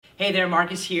Hey there,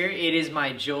 Marcus here. It is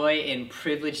my joy and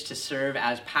privilege to serve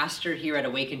as pastor here at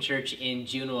Awaken Church in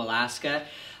Juneau, Alaska.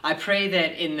 I pray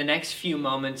that in the next few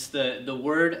moments, the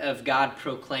Word of God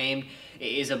proclaimed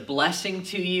is a blessing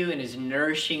to you and is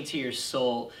nourishing to your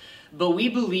soul. But we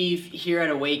believe here at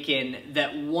Awaken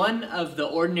that one of the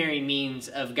ordinary means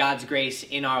of God's grace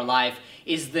in our life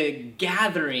is the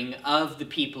gathering of the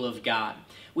people of God.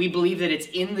 We believe that it's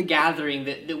in the gathering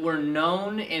that we're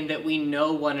known and that we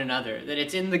know one another. That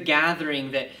it's in the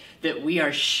gathering that we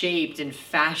are shaped and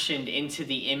fashioned into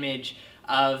the image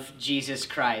of Jesus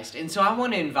Christ. And so I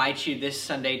want to invite you this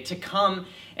Sunday to come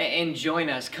and join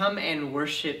us. Come and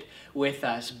worship with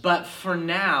us. But for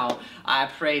now, I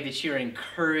pray that you're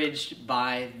encouraged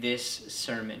by this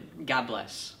sermon. God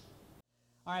bless.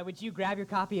 All right, would you grab your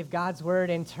copy of God's Word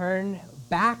and turn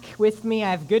back with me?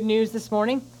 I have good news this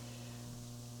morning.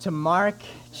 To Mark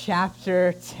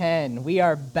chapter 10. We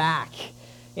are back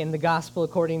in the Gospel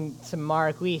according to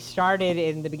Mark. We started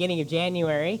in the beginning of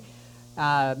January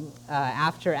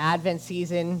after Advent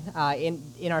season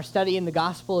in our study in the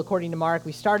Gospel according to Mark.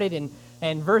 We started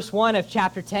in verse 1 of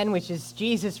chapter 10, which is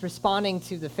Jesus responding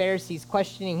to the Pharisees,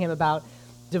 questioning him about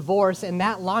divorce, and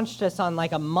that launched us on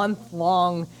like a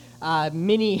month-long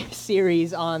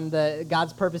mini-series on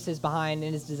God's purposes behind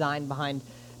and his design behind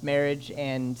marriage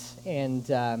and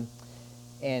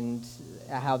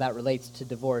how that relates to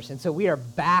divorce. And so we are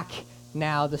back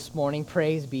now this morning,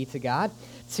 praise be to God,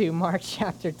 to Mark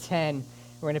chapter 10.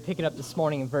 We're going to pick it up this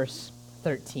morning in verse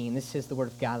 13. This is the word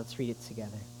of God. Let's read it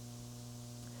together.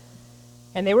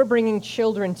 And they were bringing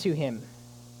children to him,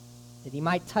 that he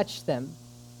might touch them.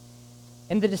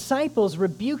 And the disciples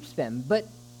rebuked them. But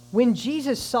when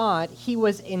Jesus saw it, he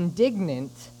was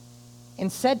indignant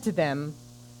and said to them,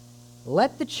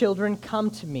 "Let the children come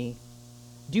to me.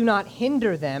 Do not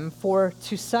hinder them, for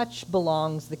to such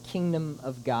belongs the kingdom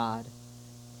of God.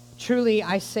 Truly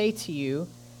I say to you,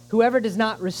 whoever does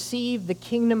not receive the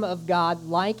kingdom of God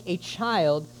like a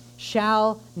child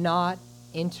shall not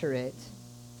enter it."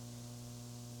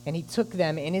 And he took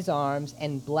them in his arms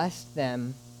and blessed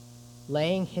them,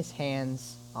 laying his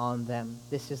hands on them.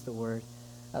 This is the word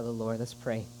of the Lord. Let's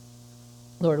pray.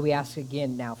 Lord, we ask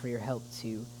again now for your help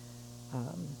to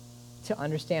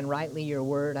understand rightly your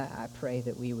word. I pray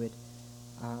that we would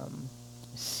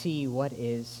see what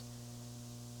is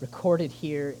recorded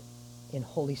here in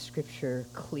Holy Scripture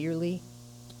clearly,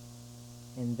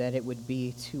 and that it would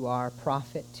be to our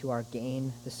profit, to our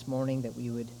gain this morning, that we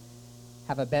would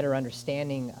have a better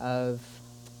understanding of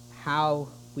how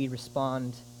we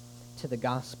respond to the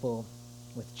gospel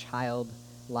with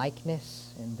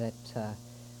childlikeness, and that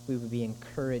we would be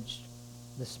encouraged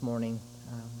this morning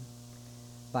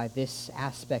by this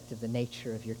aspect of the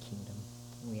nature of your kingdom.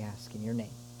 We ask in your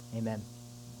name. Amen.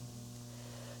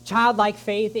 Childlike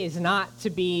faith is not to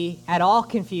be at all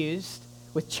confused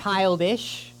with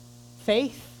childish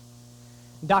faith.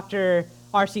 Dr.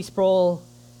 R.C. Sproul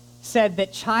said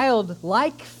that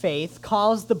childlike faith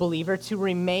calls the believer to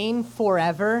remain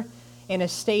forever in a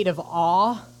state of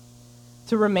awe,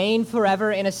 to remain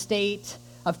forever in a state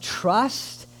of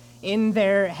trust in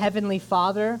their Heavenly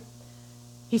Father.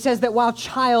 He says that while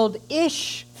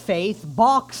childish faith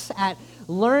balks at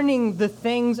learning the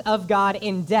things of God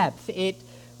in depth, it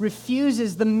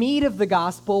refuses the meat of the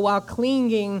gospel while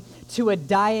clinging to a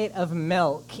diet of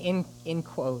milk, end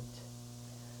quote.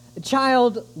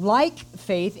 Childlike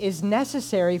faith is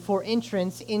necessary for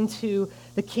entrance into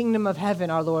the kingdom of heaven,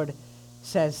 our Lord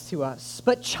says to us.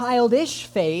 But childish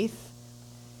faith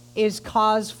is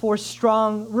cause for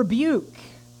strong rebuke.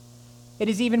 It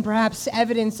is even perhaps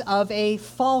evidence of a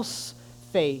false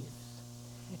faith.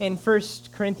 In 1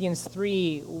 Corinthians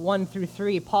 3, 1 through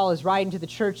 3, Paul is writing to the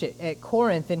church at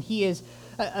Corinth, and he is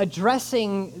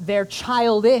addressing their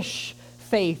childish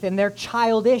faith and their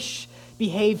childish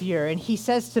behavior. And he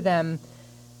says to them,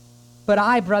 "But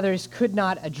I, brothers, could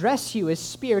not address you as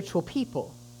spiritual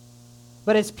people,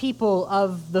 but as people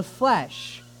of the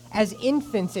flesh, as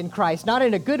infants in Christ," not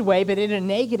in a good way, but in a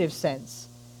negative sense.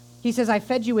 He says, "I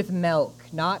fed you with milk,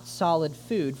 not solid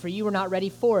food, for you were not ready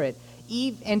for it.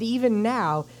 And even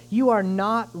now, you are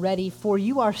not ready, for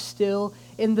you are still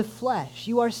in the flesh.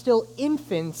 You are still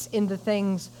infants in the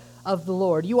things of the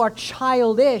Lord. You are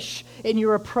childish in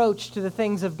your approach to the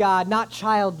things of God, not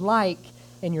childlike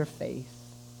in your faith."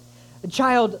 A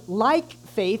childlike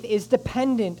faith is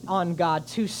dependent on God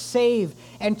to save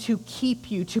and to keep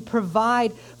you, to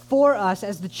provide for us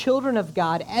as the children of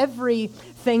God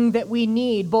everything that we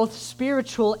need, both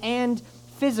spiritual and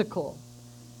physical.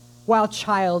 While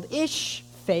childish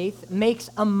faith makes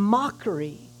a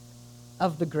mockery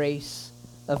of the grace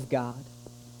of God.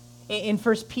 In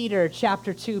 1 Peter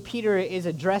chapter 2, Peter is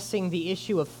addressing the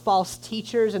issue of false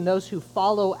teachers and those who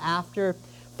follow after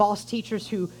false teachers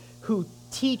who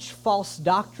teach false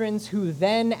doctrines, who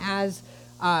then, as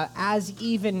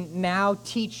even now,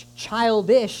 teach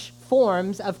childish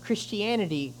forms of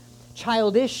Christianity,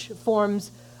 childish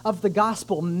forms of the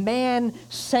gospel,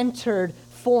 man-centered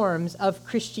forms of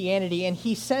Christianity. And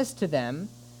he says to them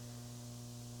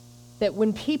that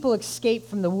when people escape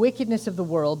from the wickedness of the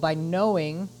world by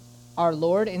knowing our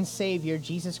Lord and Savior,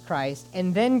 Jesus Christ,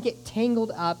 and then get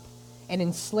tangled up and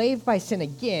enslaved by sin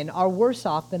again, are worse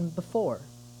off than before.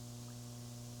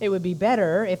 It would be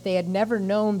better if they had never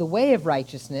known the way of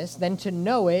righteousness than to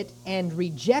know it and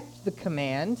reject the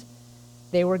command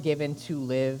they were given to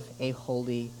live a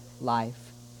holy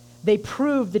life. They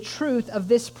prove the truth of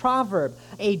this proverb: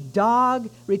 a dog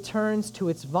returns to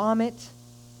its vomit,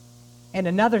 and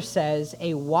another says,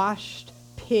 a washed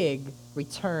pig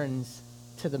returns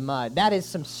to the mud. That is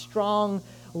some strong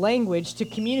language to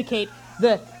communicate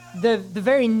the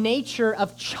very nature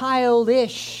of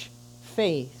childish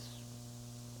faith.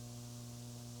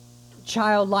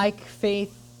 Childlike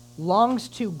faith longs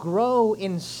to grow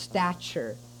in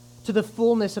stature to the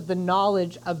fullness of the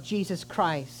knowledge of Jesus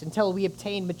Christ until we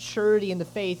obtain maturity in the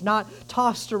faith, not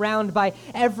tossed around by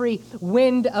every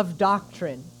wind of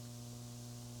doctrine,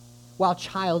 while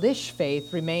childish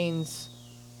faith remains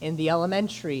in the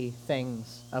elementary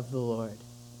things of the Lord.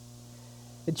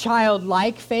 The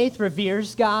childlike faith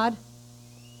reveres God,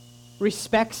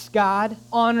 respects God,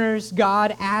 honors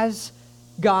God as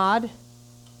God,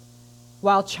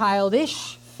 while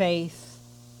childish faith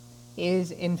is,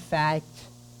 in fact,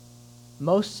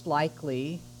 most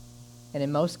likely, and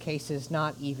in most cases,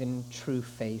 not even true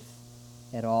faith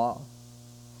at all.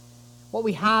 What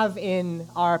we have in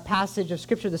our passage of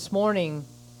Scripture this morning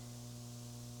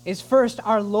is first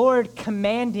our Lord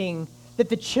commanding that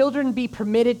the children be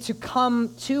permitted to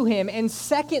come to him, and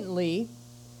secondly,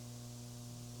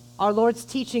 our Lord's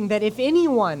teaching that if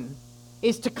anyone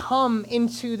is to come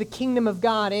into the kingdom of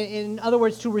God, in other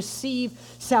words, to receive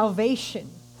salvation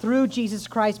through Jesus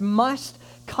Christ, must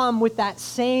come with that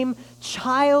same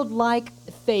childlike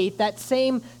faith, that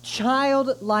same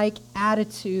childlike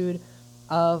attitude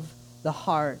of the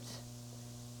heart.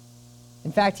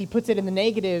 In fact, he puts it in the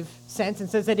negative sense and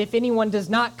says that if anyone does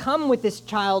not come with this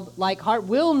childlike heart,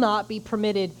 will not be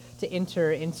permitted to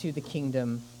enter into the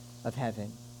kingdom of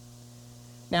heaven.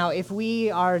 Now, if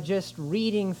we are just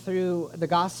reading through the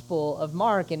Gospel of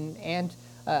Mark and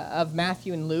of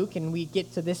Matthew and Luke, and we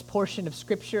get to this portion of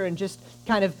Scripture and just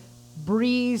kind of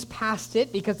breeze past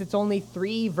it because it's only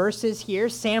 3 verses here,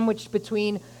 sandwiched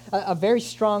between a very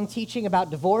strong teaching about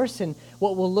divorce and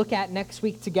what we'll look at next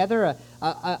week together,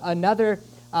 another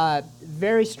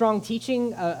very strong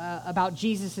teaching about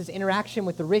Jesus' interaction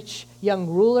with the rich young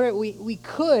ruler. We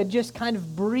could just kind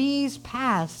of breeze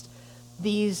past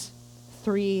these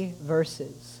 3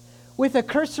 verses. With a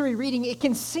cursory reading, it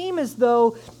can seem as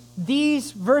though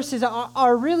these verses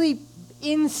are really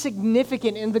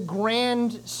insignificant in the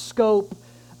grand scope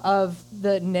of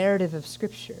the narrative of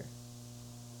Scripture.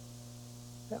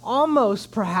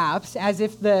 Almost, perhaps, as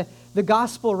if the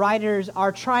gospel writers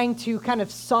are trying to kind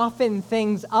of soften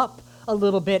things up a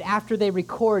little bit after they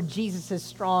record Jesus'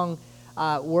 strong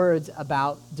words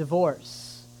about divorce.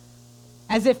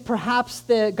 As if perhaps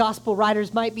the gospel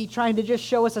writers might be trying to just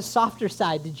show us a softer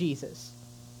side to Jesus,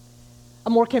 a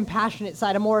more compassionate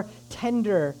side, a more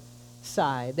tender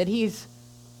side, that he's,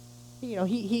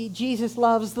 Jesus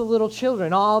loves the little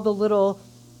children, all the little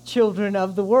children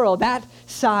of the world, that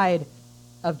side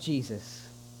of Jesus.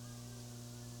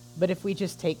 But if we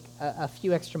just take a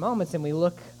few extra moments and we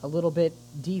look a little bit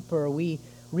deeper, we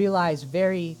realize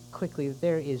very quickly that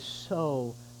there is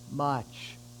so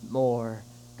much more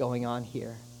going on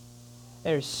here.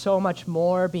 There's so much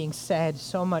more being said,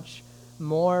 so much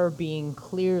more being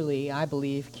clearly, I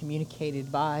believe,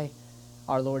 communicated by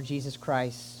our Lord Jesus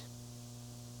Christ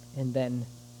and then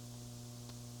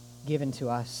given to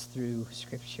us through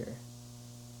Scripture.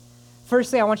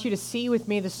 Firstly, I want you to see with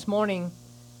me this morning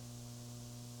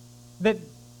that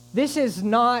this is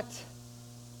not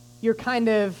your kind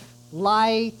of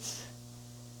light,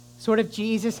 sort of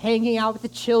Jesus hanging out with the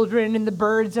children and the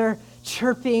birds are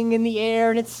chirping in the air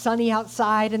and it's sunny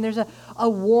outside and there's a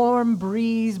warm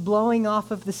breeze blowing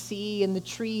off of the sea and the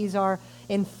trees are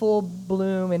in full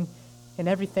bloom and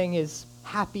everything is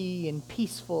happy and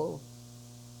peaceful.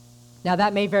 Now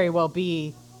that may very well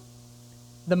be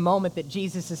the moment that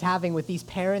Jesus is having with these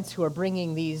parents who are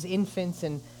bringing these infants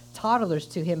and toddlers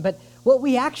to him, but what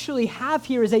we actually have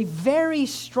here is a very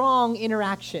strong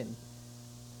interaction.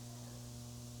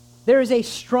 There is a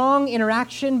strong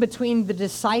interaction between the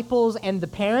disciples and the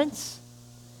parents,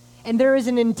 and there is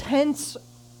an intense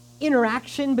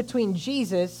interaction between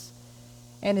Jesus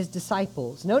and his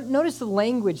disciples. Notice the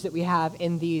language that we have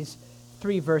in these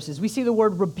 3 verses. We see the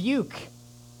word rebuke,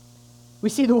 we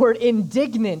see the word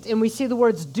indignant, and we see the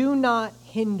words do not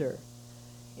hinder.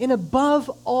 And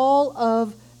above all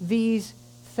of these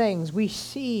things, we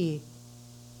see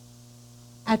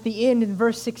at the end in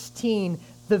verse 16,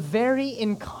 the very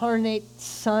incarnate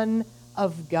Son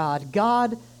of God,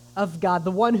 God of God,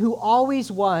 the one who always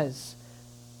was,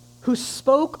 who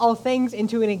spoke all things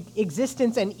into an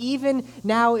existence and even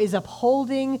now is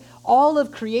upholding all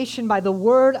of creation by the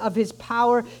word of his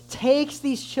power, takes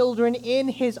these children in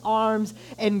his arms,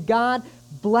 and God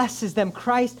blesses them.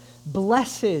 Christ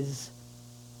blesses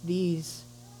these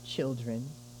children.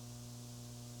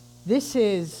 This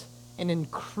is an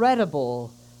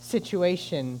incredible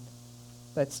situation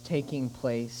that's taking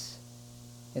place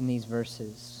in these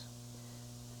verses.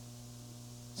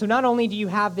 So not only do you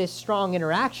have this strong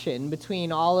interaction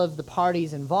between all of the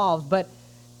parties involved, but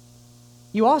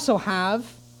you also have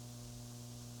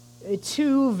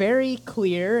 2 very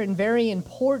clear and very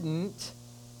important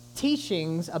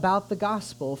teachings about the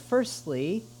gospel.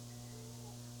 Firstly,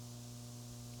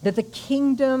 that the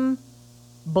kingdom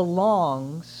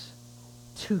belongs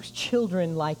to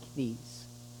children like these.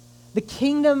 The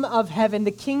kingdom of heaven,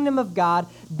 the kingdom of God,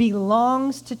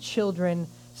 belongs to children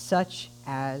such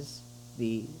as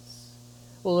these.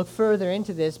 We'll look further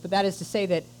into this, but that is to say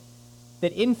that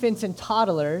infants and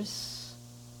toddlers,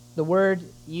 the word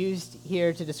used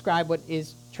here to describe what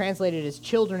is translated as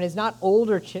children, is not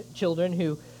older children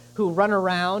who run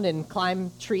around and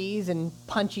climb trees and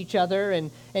punch each other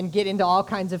and get into all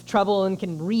kinds of trouble and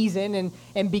can reason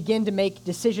and begin to make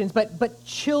decisions, but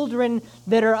children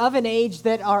that are of an age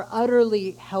that are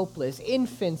utterly helpless,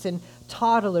 infants and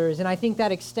toddlers. And I think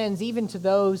that extends even to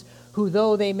those who,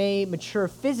 though they may mature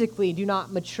physically, do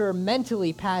not mature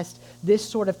mentally past this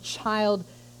sort of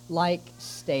childlike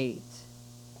state.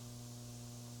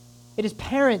 It is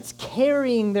parents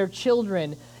carrying their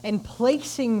children and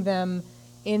placing them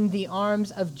in the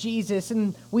arms of Jesus.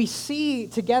 And we see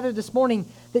together this morning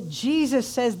that Jesus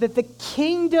says that the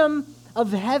kingdom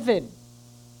of heaven,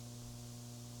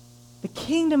 the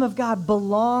kingdom of God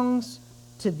belongs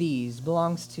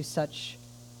to such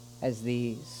as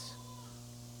these.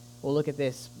 We'll look at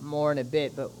this more in a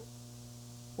bit, but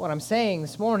what I'm saying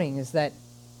this morning is that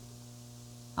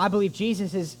I believe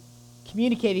Jesus is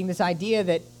communicating this idea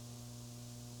that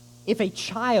if a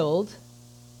child,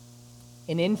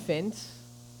 an infant,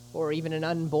 or even an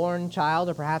unborn child,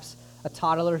 or perhaps a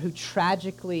toddler who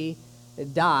tragically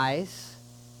dies,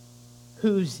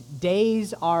 whose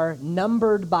days are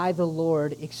numbered by the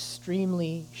Lord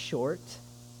extremely short,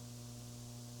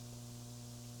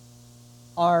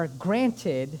 are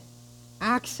granted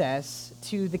access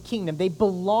to the kingdom. They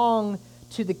belong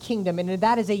to the kingdom, and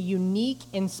that is a unique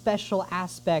and special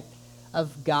aspect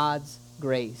of God's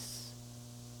grace.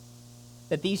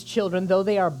 That these children, though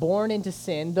they are born into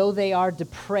sin, though they are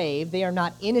depraved, they are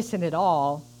not innocent at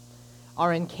all,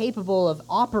 are incapable of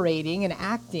operating and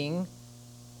acting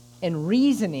and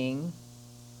reasoning,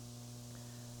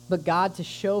 but God, to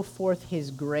show forth his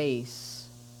grace,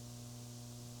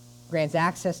 grants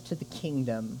access to the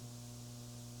kingdom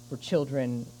for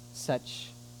children such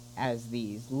as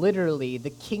these. Literally, the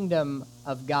kingdom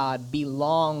of God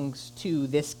belongs to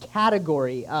this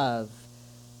category of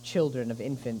children, of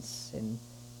infants and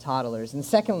toddlers. And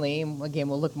secondly, again,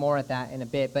 we'll look more at that in a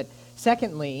bit, but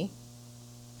secondly,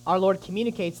 our Lord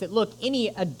communicates that, look, any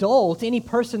adult, any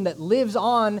person that lives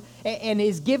on and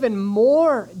is given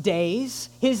more days,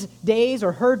 his days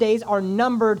or her days are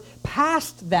numbered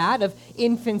past that of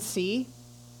infancy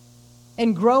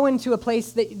and grow into a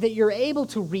place that you're able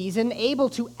to reason, able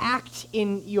to act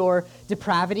in your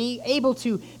depravity, able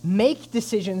to make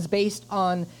decisions based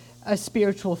on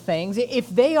spiritual things. If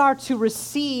they are to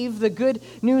receive the good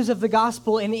news of the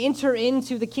gospel and enter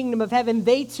into the kingdom of heaven,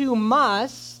 they too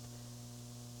must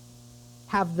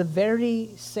have the very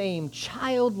same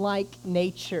childlike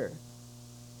nature,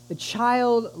 the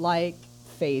childlike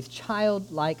faith,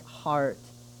 childlike heart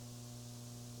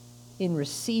in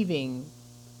receiving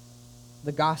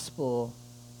the gospel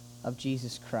of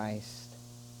Jesus Christ.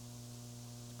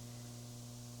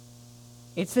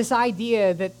 It's this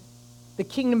idea that the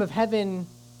kingdom of heaven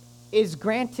is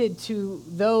granted to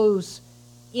those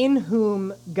in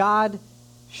whom God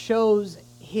shows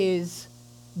his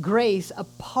grace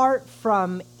apart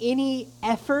from any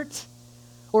effort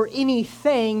or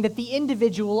anything that the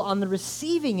individual on the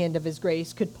receiving end of his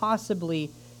grace could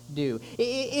possibly do.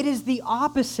 It is the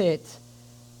opposite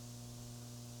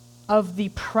of the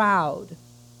proud,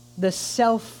 the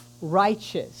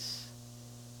self-righteous,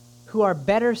 who are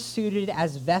better suited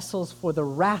as vessels for the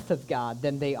wrath of God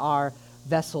than they are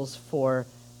vessels for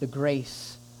the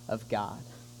grace of God.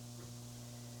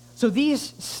 So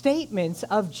these statements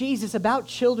of Jesus about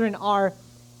children are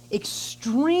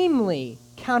extremely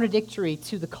contradictory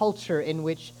to the culture in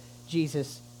which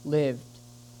Jesus lived.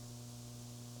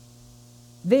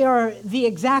 They are the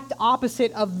exact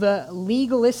opposite of the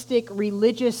legalistic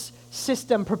religious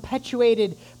system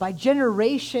perpetuated by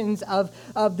generations of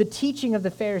the teaching of the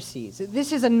Pharisees.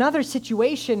 This is another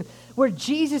situation where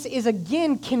Jesus is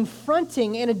again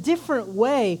confronting in a different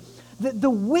way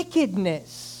the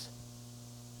wickedness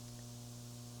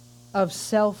of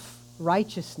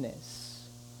self-righteousness,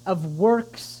 of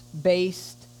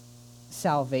works-based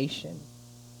salvation.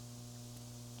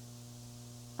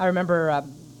 I remember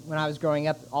when I was growing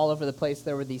up, all over the place,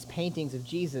 there were these paintings of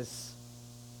Jesus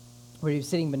where he was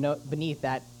sitting beneath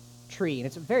that tree. And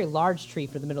it's a very large tree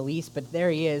for the Middle East, but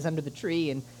there he is under the tree,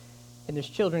 and there's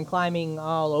children climbing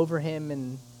all over him.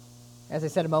 And as I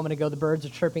said a moment ago, the birds are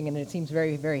chirping, and it seems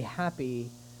very, very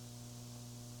happy.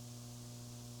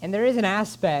 And there is an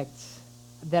aspect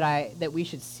that we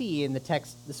should see in the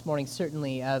text this morning,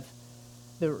 certainly, of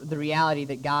the reality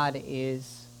that God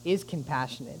is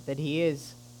compassionate, that he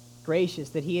is gracious,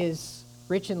 that he is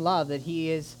rich in love, that he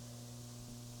is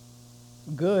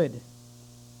good.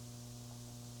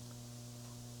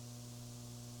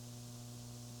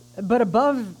 But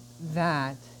above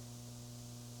that,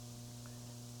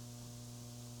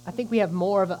 I think we have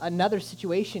more of another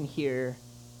situation here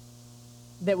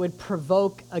that would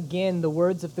provoke, again, the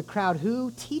words of the crowd.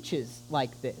 Who teaches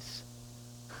like this?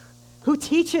 Who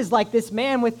teaches like this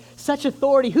man with such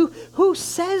authority? Who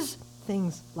says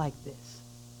things like this?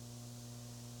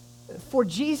 For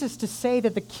Jesus to say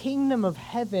that the kingdom of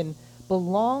heaven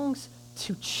belongs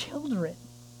to children,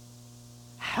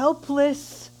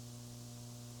 helpless,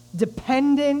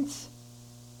 dependent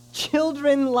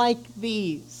children like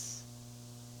these,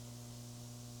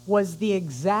 was the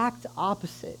exact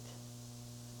opposite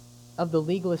of the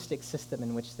legalistic system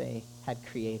in which they had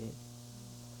created,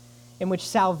 in which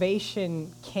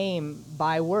salvation came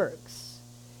by works.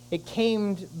 It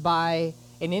came by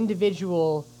an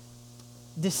individual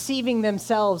deceiving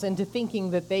themselves into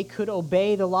thinking that they could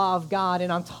obey the law of God,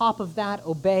 and on top of that,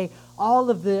 obey all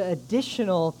of the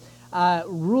additional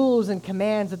rules and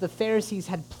commands that the Pharisees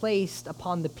had placed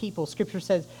upon the people. Scripture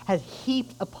says, has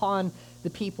heaped upon the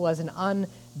people as an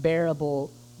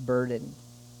unbearable burden.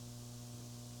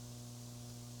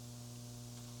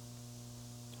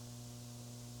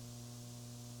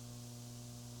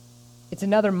 It's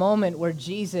another moment where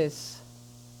Jesus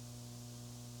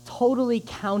totally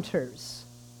counters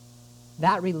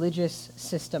that religious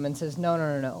system and says,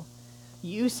 no.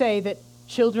 You say that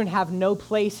children have no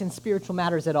place in spiritual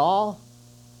matters at all,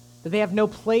 that they have no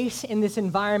place in this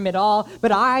environment at all,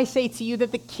 but I say to you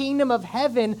that the kingdom of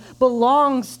heaven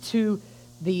belongs to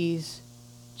these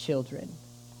children.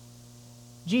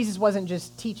 Jesus wasn't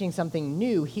just teaching something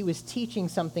new, he was teaching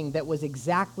something that was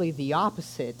exactly the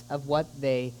opposite of what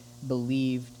they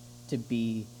believed to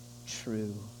be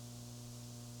true.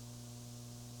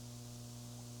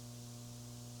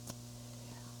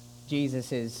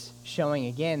 Jesus is showing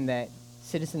again that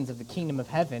citizens of the kingdom of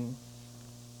heaven,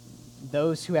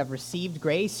 those who have received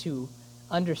grace, who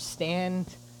understand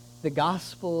the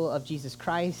gospel of Jesus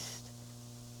Christ,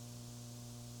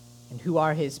 and who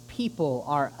are his people,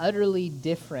 are utterly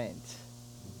different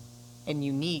and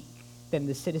unique than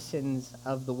the citizens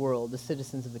of the world, the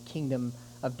citizens of the kingdom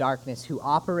of darkness, who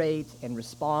operate and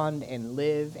respond and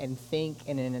live and think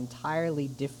in an entirely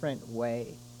different way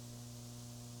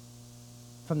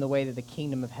from the way that the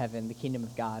kingdom of heaven, the kingdom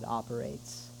of God,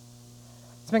 operates.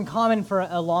 It's been common for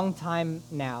a long time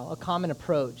now, a common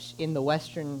approach in the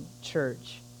Western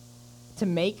church to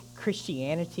make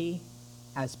Christianity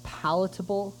as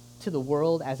palatable to the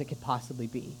world as it could possibly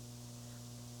be.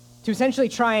 To essentially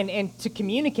try and to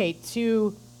communicate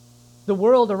to the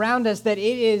world around us that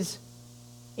it's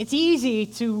easy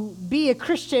to be a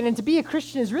Christian, and to be a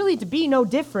Christian is really to be no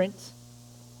different.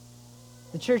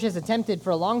 The church has attempted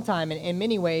for a long time in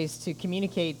many ways to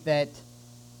communicate that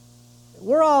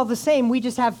we're all the same. We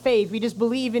just have faith. We just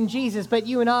believe in Jesus. But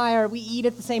you and we eat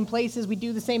at the same places. We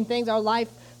do the same things. Our life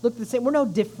looks the same. We're no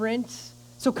different.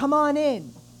 So come on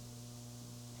in.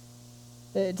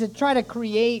 To try to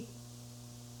create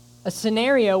a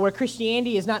scenario where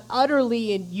Christianity is not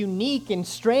utterly unique and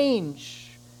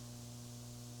strange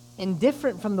and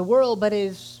different from the world, but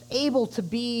is able to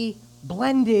be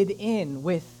blended in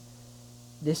with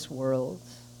this world.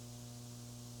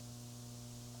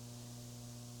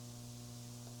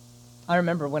 I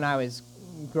remember when I was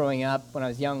growing up, when I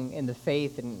was young in the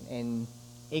faith and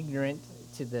ignorant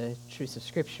to the truths of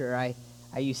Scripture,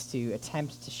 I used to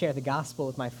attempt to share the gospel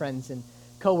with my friends and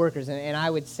coworkers, and I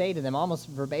would say to them almost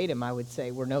verbatim, I would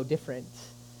say, we're no different,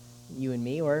 you and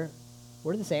me, we're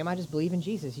the same. I just believe in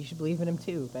Jesus. You should believe in him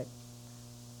too. But,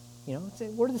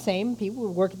 we're the same people.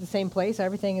 We work at the same place.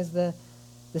 Everything is the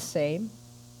same.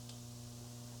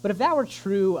 But if that were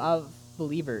true of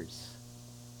believers,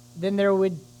 then there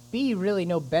would be really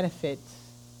no benefit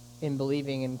in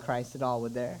believing in Christ at all,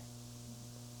 would there?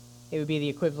 It would be the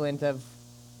equivalent of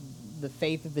the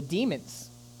faith of the demons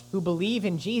who believe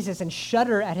in Jesus and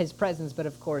shudder at his presence, but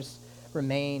of course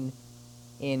remain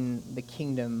in the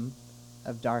kingdom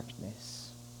of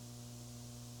darkness.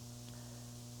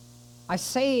 I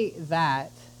say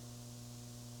that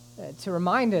to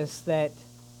remind us that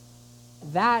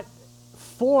that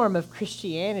form of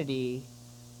Christianity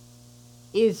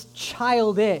is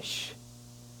childish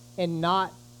and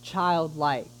not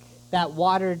childlike. That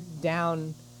watered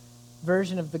down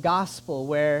version of the gospel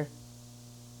where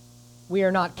we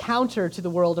are not counter to the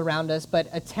world around us, but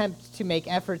attempt to make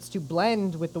efforts to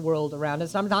blend with the world around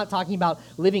us. I'm not talking about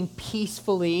living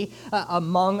peacefully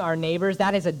among our neighbors.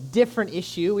 That is a different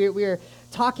issue. We're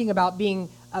talking about being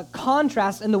a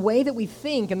contrast in the way that we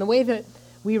think and the way that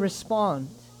we respond.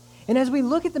 And as we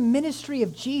look at the ministry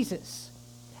of Jesus,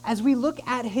 as we look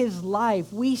at his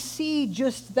life, we see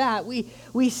just that.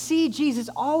 We see Jesus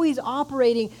always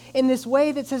operating in this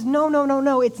way that says,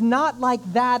 no, it's not like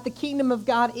that. The kingdom of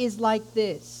God is like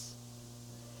this.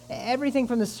 Everything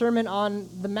from the Sermon on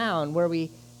the Mount, where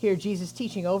we hear Jesus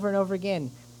teaching over and over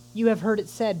again, you have heard it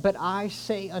said, but I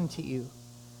say unto you.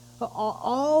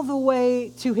 All the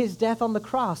way to his death on the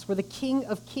cross, where the King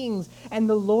of Kings and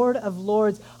the Lord of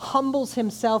Lords humbles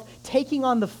himself, taking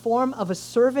on the form of a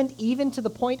servant, even to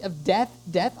the point of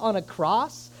death on a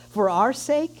cross for our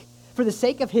sake, for the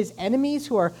sake of his enemies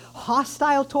who are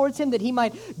hostile towards him, that he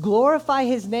might glorify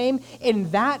his name in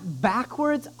that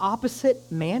backwards,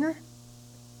 opposite manner.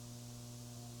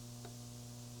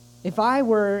 If I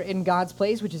were in God's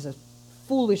place, which is a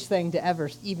foolish thing to ever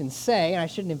even say, and I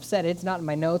shouldn't have said it. It's not in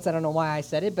my notes. I don't know why I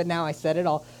said it, but now I said it.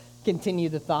 I'll continue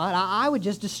the thought. I would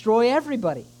just destroy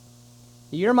everybody.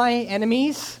 You're my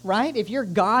enemies, right? If you're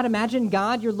God, imagine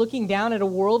God, you're looking down at a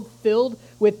world filled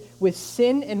with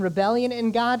sin and rebellion,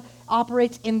 and God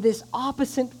operates in this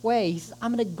opposite way. He says,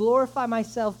 I'm going to glorify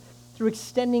myself through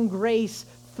extending grace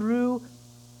through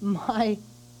my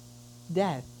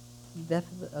death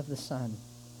of the Son.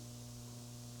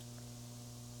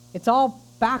 It's all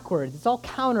backwards. It's all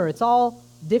counter. It's all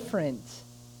different.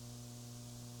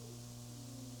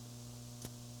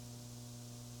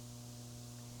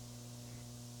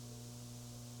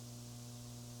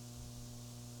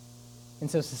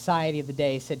 And so society of the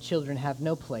day said children have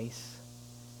no place.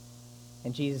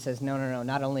 And Jesus says, no.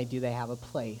 Not only do they have a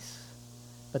place,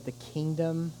 but the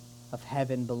kingdom of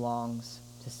heaven belongs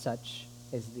to such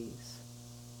as these.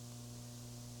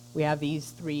 We have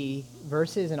these three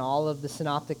verses in all of the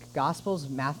synoptic gospels,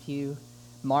 Matthew,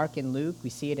 Mark, and Luke. We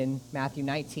see it in Matthew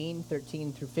 19,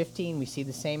 13 through 15. We see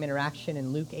the same interaction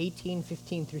in Luke 18,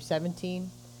 15 through 17.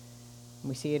 And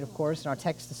we see it, of course, in our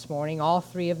text this morning. All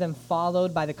three of them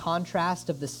followed by the contrast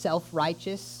of the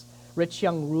self-righteous rich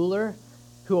young ruler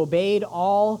who obeyed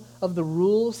all of the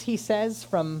rules, he says,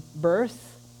 from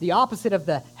birth, the opposite of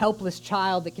the helpless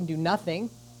child that can do nothing.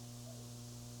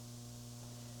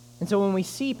 And so when we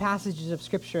see passages of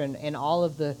Scripture in all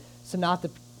of the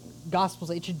synoptic Gospels,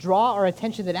 it should draw our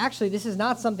attention that actually this is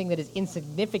not something that is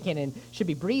insignificant and should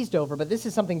be breezed over, but this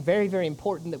is something very, very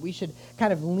important that we should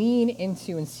kind of lean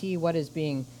into and see what is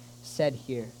being said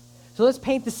here. So let's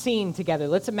paint the scene together.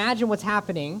 Let's imagine what's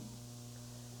happening.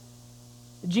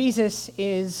 Jesus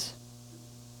is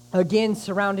again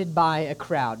surrounded by a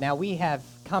crowd. Now we have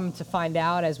come to find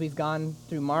out as we've gone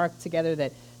through Mark together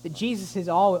that Jesus is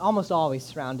almost always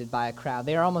surrounded by a crowd.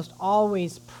 They are almost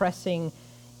always pressing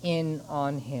in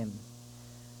on him.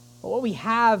 But what we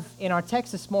have in our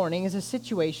text this morning is a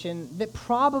situation that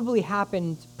probably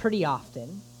happened pretty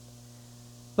often.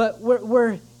 But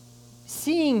we're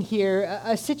seeing here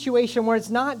a situation where it's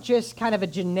not just kind of a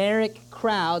generic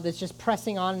crowd that's just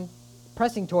pressing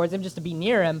towards him just to be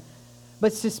near him,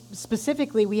 but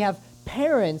specifically we have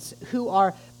parents who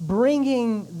are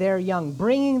bringing their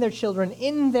children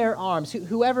in their arms,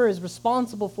 whoever is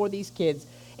responsible for these kids,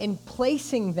 and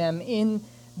placing them in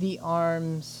the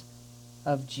arms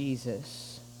of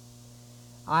Jesus.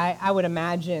 I would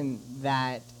imagine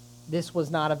that this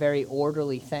was not a very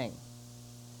orderly thing.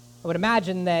 I would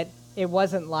imagine that it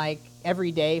wasn't like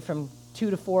every day from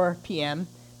 2 to 4 p.m.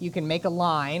 you can make a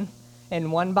line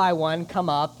and one by one come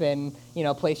up and,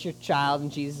 place your child in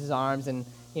Jesus' arms and,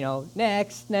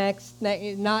 next,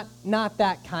 not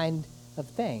that kind of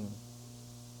thing.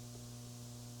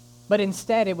 But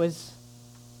instead it was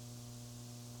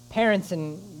parents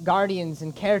and guardians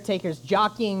and caretakers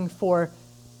jockeying for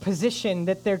position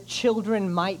that their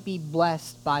children might be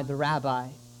blessed by the rabbi,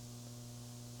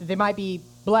 that they might be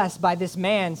blessed by this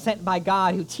man sent by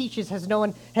God who teaches as no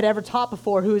one had ever taught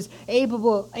before, who is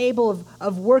able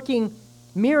of working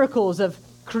miracles, of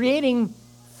creating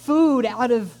food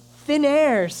out of thin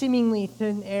air, seemingly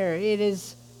thin air. It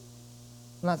is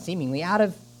not seemingly, out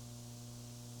of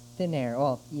thin air.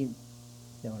 Well, you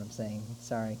know what I'm saying.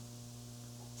 Sorry.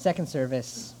 Second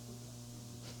service.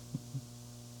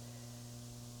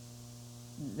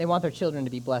 They want their children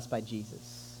to be blessed by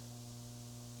Jesus.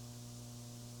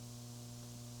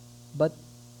 But,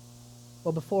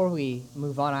 before we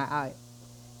move on, I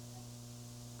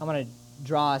want to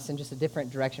draw us in just a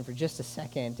different direction for just a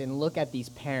second and look at these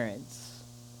parents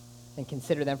and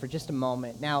consider them for just a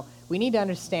moment. Now, we need to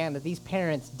understand that these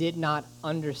parents did not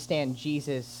understand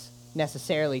Jesus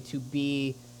necessarily to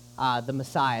be the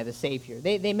Messiah, the Savior.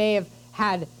 They may have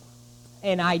had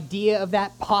an idea of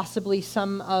that, possibly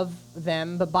some of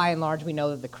them, but by and large we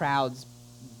know that the crowds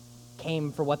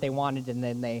came for what they wanted and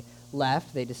then they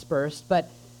left, they dispersed. But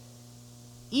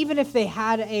even if they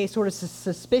had a sort of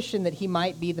suspicion that he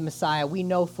might be the Messiah, we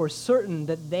know for certain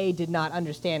that they did not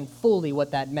understand fully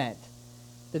what that meant,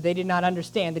 that they did not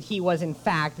understand that he was in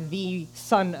fact the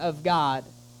Son of God.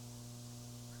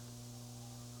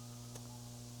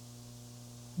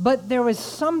 But there was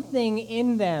something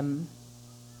in them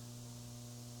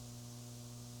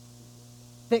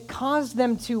that caused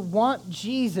them to want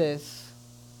Jesus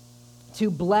to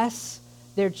bless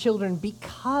their children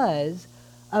because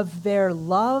of their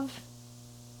love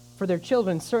for their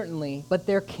children, certainly, but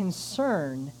their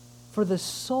concern for the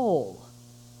soul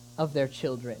of their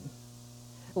children.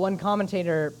 One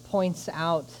commentator points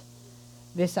out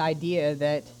this idea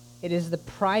that it is the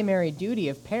primary duty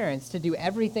of parents to do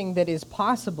everything that is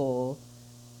possible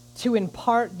to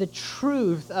impart the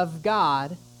truth of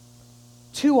God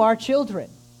to our children.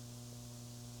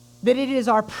 That it is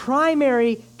our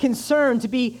primary concern to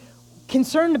be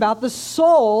concerned about the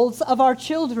souls of our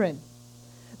children.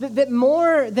 That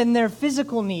more than their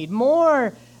physical need,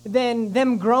 more than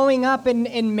them growing up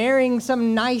and marrying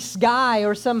some nice guy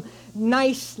or some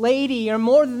nice lady, or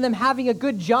more than them having a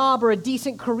good job or a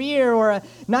decent career or a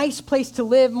nice place to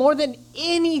live, more than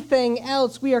anything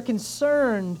else, we are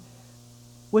concerned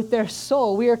with their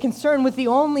soul. We are concerned with the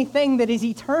only thing that is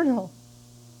eternal.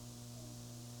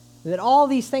 That all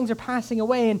these things are passing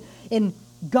away, and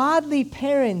godly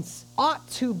parents ought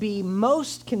to be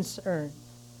most concerned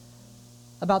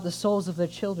about the souls of their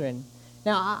children.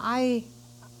 Now,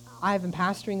 I've been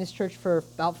pastoring this church for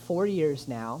about 4 years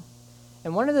now,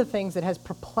 and one of the things that has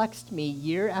perplexed me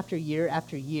year after year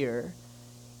after year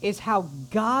is how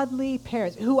godly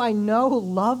parents, who I know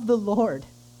love the Lord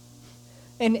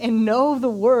and know the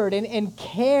Word and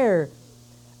care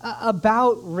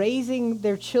about raising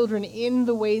their children in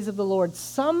the ways of the Lord,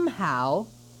 somehow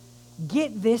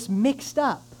get this mixed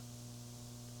up.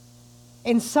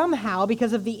 And somehow,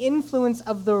 because of the influence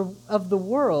of the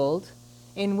world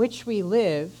in which we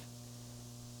live,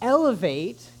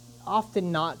 elevate,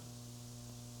 often not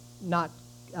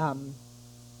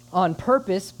on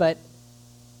purpose, but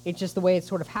it's just the way it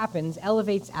sort of happens,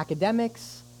 elevates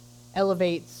academics,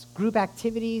 elevates group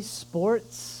activities,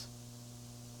 sports,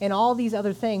 and all these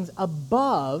other things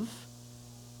above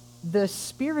the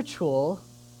spiritual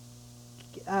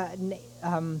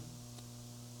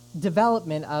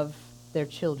development of their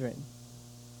children.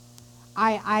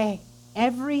 I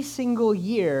every single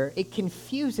year, it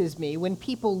confuses me when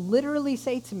people literally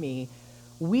say to me,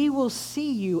 "We will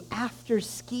see you after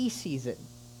ski season,"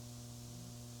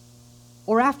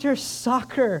 or after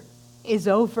soccer is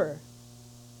over.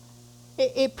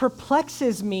 It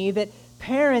perplexes me that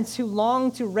parents who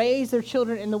long to raise their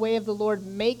children in the way of the Lord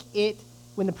make it,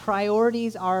 when the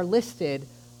priorities are listed,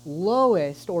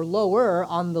 lowest or lower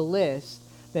on the list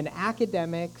than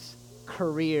academics,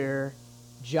 career,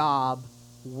 job,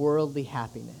 worldly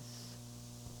happiness.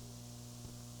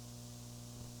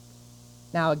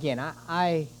 Now again,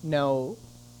 I know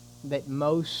that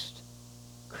most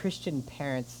Christian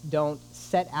parents don't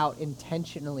set out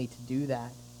intentionally to do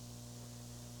that.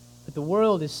 But the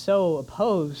world is so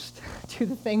opposed to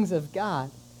the things of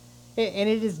God. And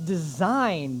it is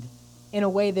designed in a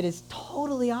way that is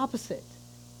totally opposite.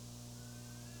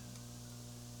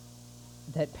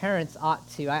 That parents ought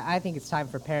to, I think it's time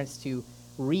for parents to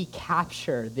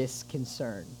recapture this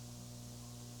concern.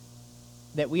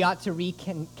 that we ought to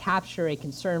recapture a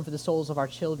concern for the souls of our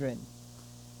children.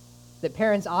 That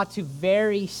parents ought to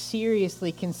very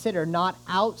seriously consider not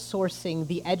outsourcing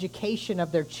the education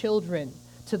of their children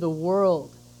to the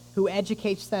world, who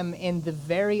educates them in the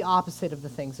very opposite of the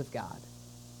things of God.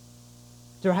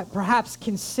 To perhaps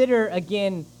consider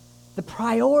again the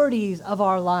priorities of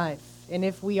our life, and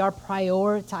if we are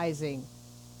prioritizing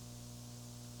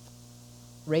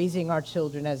raising our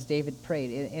children as David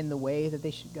prayed in the way that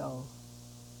they should go,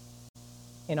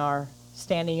 in our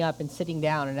standing up and sitting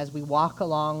down, and as we walk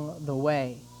along the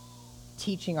way,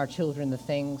 teaching our children the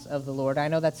things of the Lord. I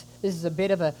know this is a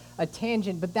bit of a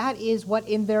tangent, but that is what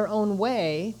in their own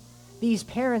way these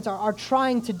parents are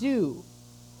trying to do.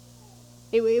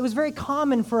 It was very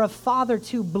common for a father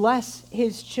to bless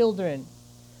his children.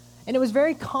 And it was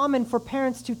very common for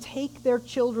parents to take their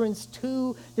children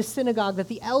to the synagogue, that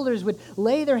the elders would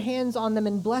lay their hands on them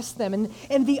and bless them.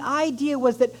 And the idea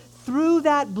was that through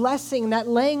that blessing, that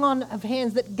laying on of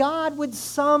hands, that God would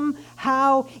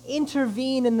somehow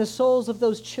intervene in the souls of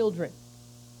those children.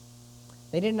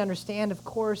 They didn't understand, of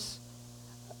course,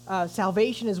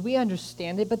 salvation as we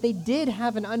understand it, but they did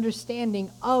have an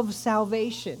understanding of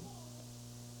salvation,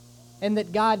 and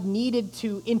that God needed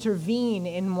to intervene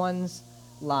in one's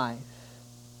life.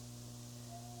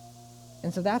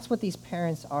 And so that's what these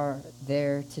parents are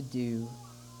there to do,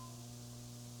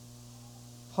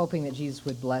 hoping that Jesus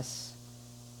would bless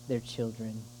their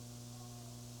children.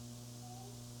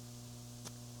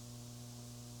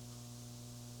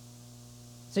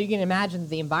 So you can imagine that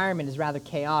the environment is rather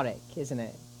chaotic, isn't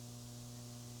it?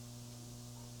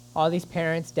 All these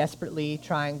parents desperately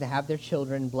trying to have their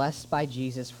children blessed by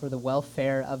Jesus for the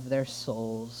welfare of their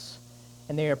souls.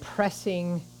 And they are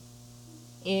pressing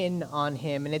in on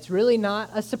him. And it's really not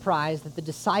a surprise that the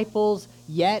disciples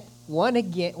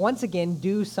once again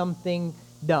do something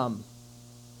dumb.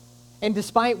 And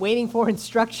despite waiting for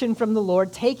instruction from the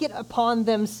Lord, take it upon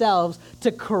themselves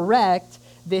to correct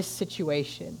this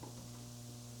situation.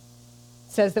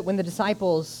 It says that when the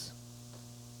disciples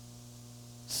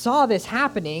saw this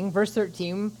happening, verse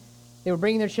 13, they were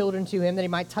bringing their children to him that he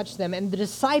might touch them, and the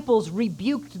disciples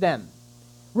rebuked them.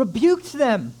 Rebuked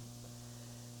them.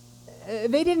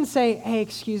 They didn't say, hey,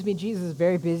 excuse me, Jesus is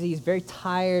very busy, he's very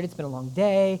tired, it's been a long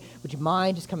day, would you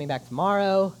mind just coming back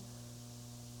tomorrow?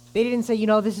 They didn't say,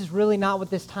 this is really not what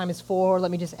this time is for,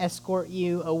 let me just escort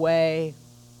you away.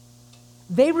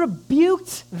 They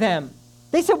rebuked them.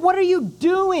 They said, what are you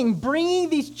doing bringing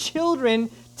these children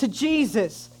to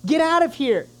Jesus? Get out of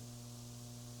here.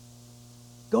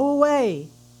 Go away.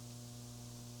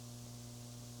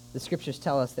 The scriptures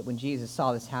tell us that when Jesus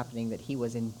saw this happening, that he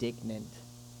was indignant.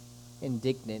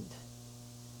 Indignant.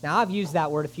 Now, I've used that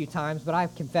word a few times, but I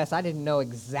confess I didn't know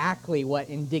exactly what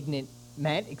indignant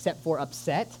meant, except for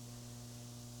upset.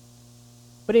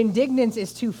 But indignance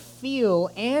is to feel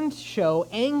and show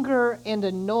anger and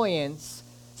annoyance,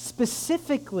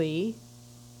 specifically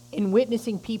in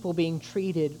witnessing people being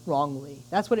treated wrongly.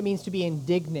 That's what it means to be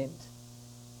indignant.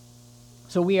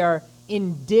 So we are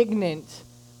indignant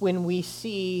when we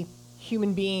see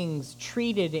human beings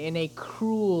treated in a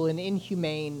cruel and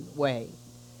inhumane way.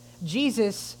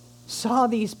 Jesus saw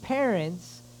these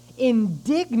parents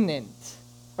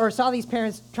saw these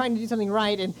parents trying to do something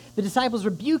right, and the disciples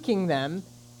rebuking them,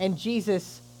 and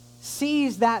Jesus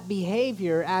sees that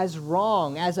behavior as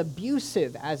wrong, as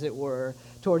abusive, as it were,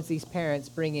 towards these parents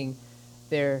bringing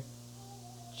their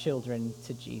children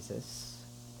to Jesus.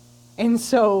 And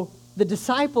so the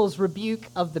disciples' rebuke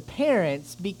of the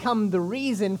parents become the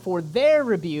reason for their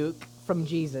rebuke from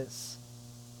Jesus.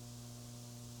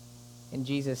 And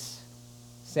Jesus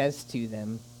says to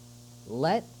them,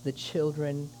 let the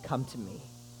children come to me.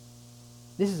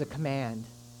 This is a command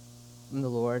from the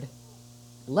Lord.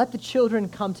 Let the children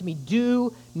come to me.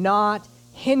 Do not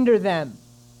hinder them,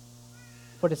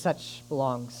 for to such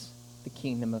belongs the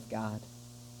kingdom of God.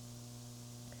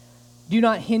 Do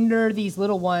not hinder these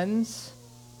little ones,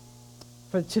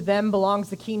 for to them belongs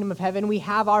the kingdom of heaven. We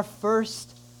have our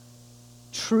first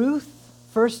truth,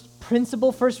 first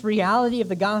principle, first reality of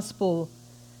the gospel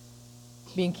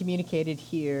being communicated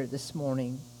here this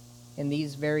morning in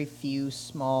these very few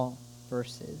small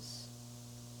verses.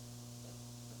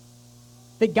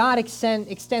 That God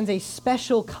extends a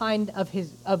special kind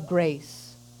of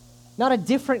grace. Not a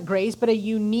different grace, but a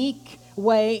unique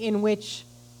way in which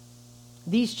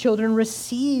these children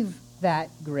receive that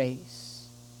grace.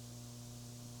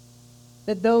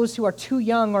 That those who are too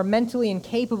young or mentally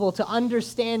incapable to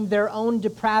understand their own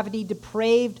depravity,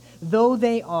 depraved though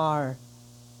they are,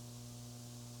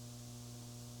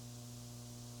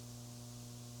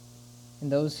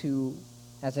 and those who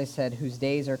as I said, whose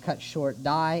days are cut short,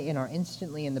 die and are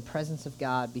instantly in the presence of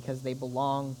God because they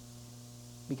belong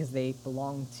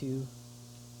to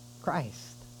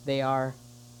Christ. They are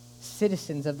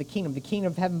citizens of the kingdom. The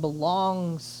kingdom of heaven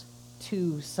belongs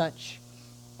to such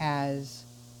as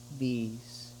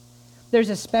these. There's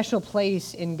a special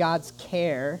place in God's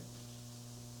care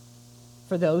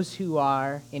for those who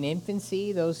are in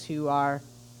infancy, those who are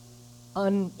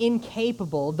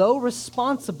incapable, though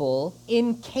responsible,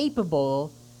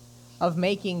 incapable of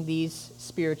making these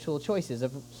spiritual choices,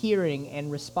 of hearing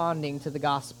and responding to the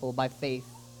gospel by faith.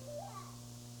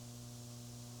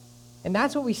 And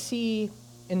that's what we see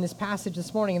in this passage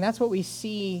this morning, and that's what we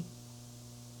see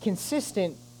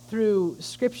consistent through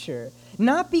Scripture.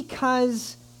 Not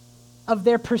because of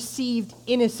their perceived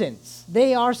innocence.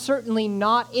 They are certainly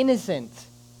not innocent.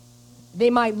 They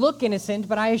might look innocent,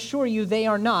 but I assure you they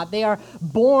are not. They are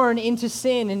born into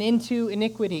sin and into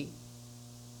iniquity.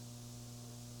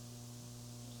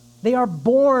 They are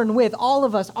born with, all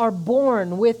of us are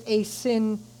born with a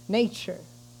sin nature.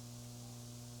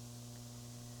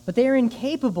 But they are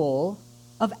incapable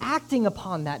of acting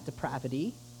upon that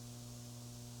depravity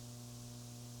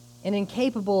and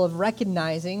incapable of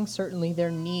recognizing, certainly, their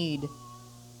need.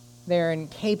 They're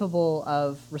incapable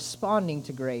of responding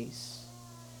to grace.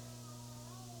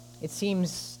 It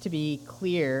seems to be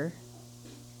clear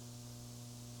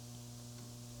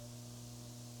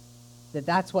that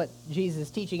that's what Jesus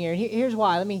is teaching here. And here's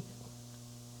why. Let me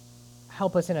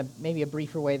help us in maybe a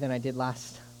briefer way than I did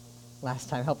last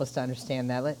time. Help us to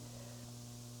understand that.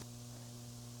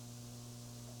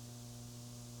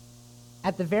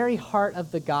 At the very heart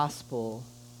of the gospel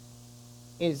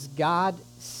is God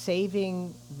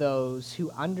saving those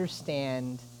who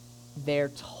understand their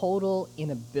total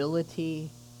inability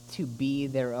to be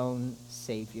their own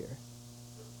Savior.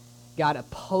 God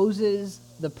opposes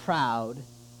the proud,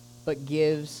 but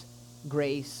gives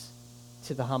grace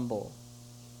to the humble.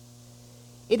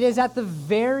 It is at the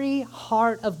very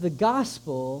heart of the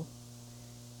gospel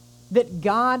that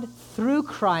God, through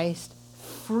Christ,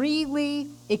 freely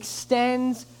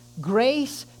extends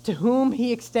grace to whom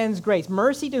he extends grace,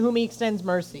 mercy to whom he extends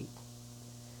mercy.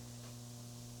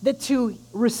 That to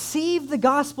receive the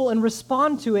gospel and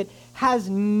respond to it has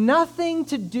nothing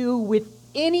to do with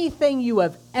anything you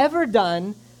have ever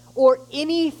done or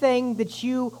anything that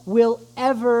you will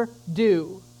ever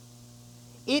do.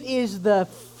 It is the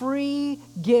free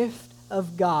gift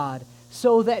of God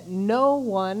so that no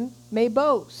one may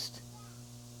boast.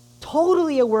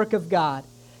 Totally a work of God.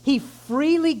 He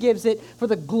freely gives it for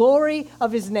the glory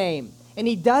of his name. And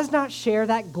he does not share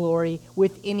that glory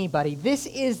with anybody. This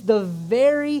is the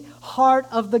very heart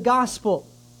of the gospel.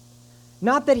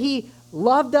 Not that he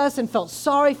loved us and felt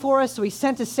sorry for us, so he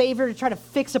sent a Savior to try to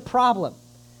fix a problem.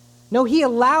 No, he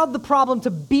allowed the problem to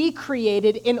be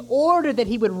created in order that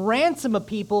he would ransom a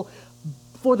people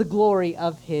for the glory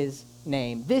of his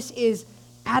name. This is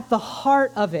at the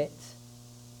heart of it.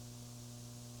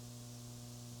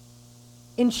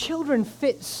 And children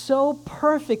fit so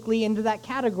perfectly into that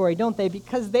category, don't they?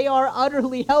 Because they are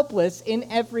utterly helpless in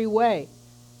every way.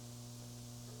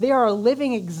 They are a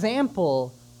living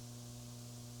example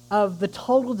of the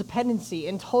total dependency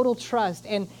and total trust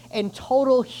and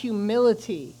total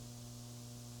humility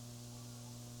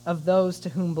of those to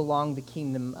whom belong the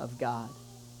kingdom of God.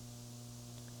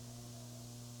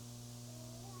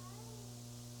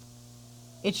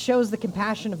 It shows the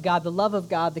compassion of God, the love of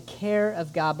God, the care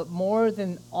of God, but more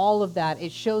than all of that,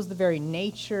 it shows the very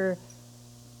nature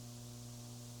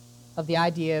of the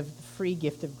idea of the free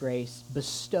gift of grace,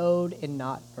 bestowed and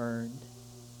not earned,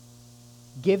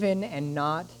 given and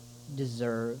not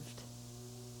deserved.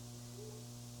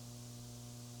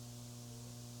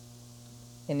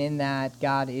 And in that,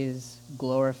 God is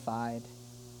glorified.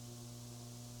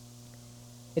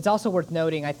 It's also worth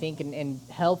noting, I think, and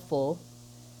helpful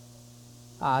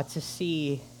to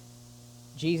see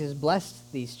Jesus bless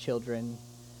these children.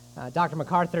 Dr.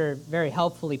 MacArthur very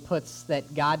helpfully puts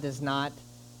that God does not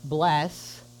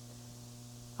bless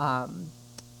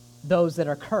those that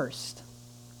are cursed.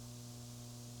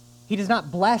 He does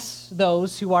not bless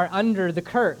those who are under the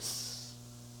curse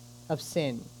of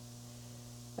sin.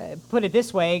 Put it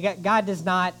this way, God does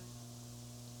not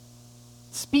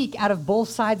speak out of both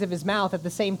sides of his mouth at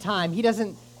the same time. He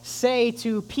doesn't say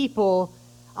to people,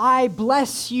 I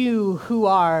bless you who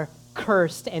are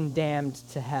cursed and damned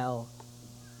to hell.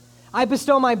 I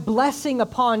bestow my blessing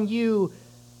upon you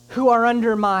who are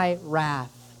under my wrath.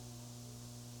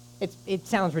 It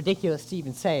sounds ridiculous to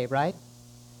even say, right?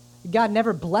 God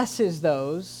never blesses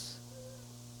those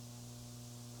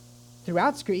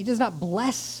throughout Scripture. He does not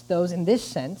bless those in this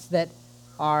sense that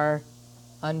are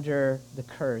under the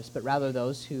curse, but rather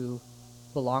those who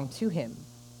belong to him,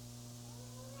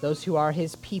 those who are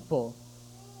his people.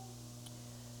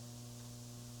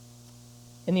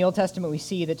 In the Old Testament, we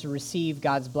see that to receive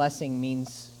God's blessing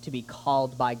means to be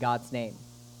called by God's name.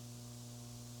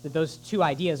 That those two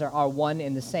ideas are one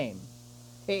and the same.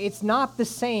 It's not the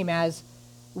same as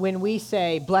when we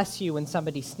say, bless you when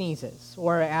somebody sneezes,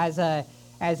 or as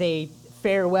a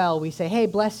farewell, we say, hey,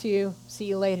 bless you, see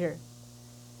you later.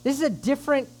 This is a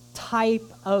different type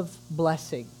of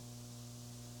blessing.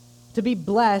 To be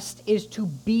blessed is to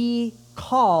be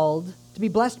called, to be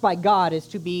blessed by God is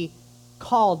to be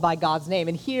called by God's name.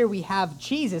 And here we have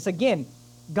Jesus, again,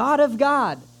 God of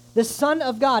God, the Son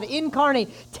of God, incarnate,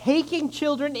 taking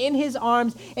children in his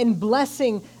arms and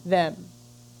blessing them.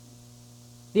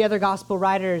 The other gospel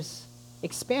writers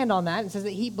expand on that and says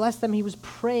that he blessed them, he was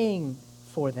praying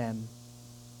for them.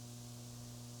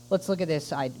 Let's look at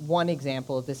this one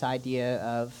example of this idea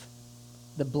of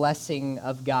the blessing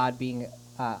of God being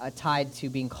tied to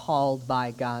being called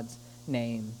by God's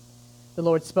name. The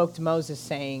Lord spoke to Moses,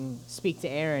 saying, speak to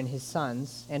Aaron, his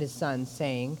sons, and his sons,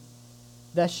 saying,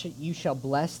 thus you shall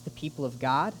bless the people of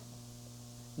God.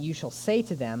 You shall say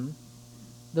to them,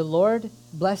 the Lord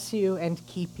bless you and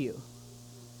keep you.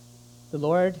 The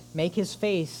Lord make his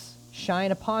face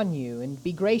shine upon you and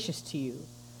be gracious to you.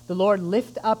 The Lord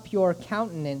lift up your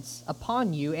countenance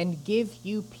upon you and give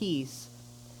you peace.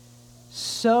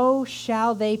 So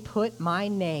shall they put my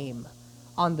name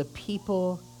on the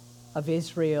people of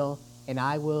Israel, and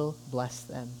I will bless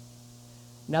them.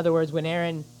 In other words, when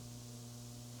Aaron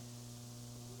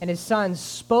and his sons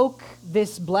spoke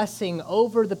this blessing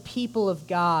over the people of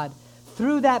God,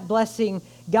 through that blessing,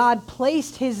 God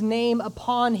placed his name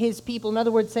upon his people. In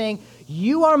other words, saying,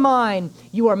 you are mine,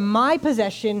 you are my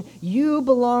possession, you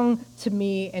belong to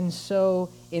me, and so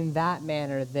in that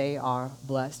manner they are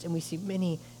blessed. And we see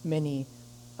many, many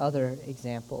other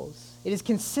examples. It is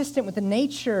consistent with the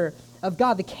nature of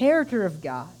God, the character of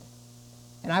God.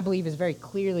 And I believe is very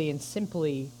clearly and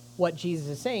simply what Jesus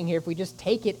is saying here, if we just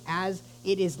take it as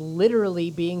it is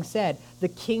literally being said. The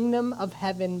kingdom of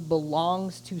heaven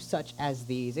belongs to such as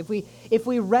these. If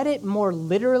we read it more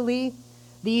literally,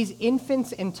 these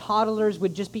infants and toddlers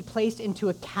would just be placed into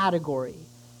a category.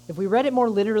 If we read it more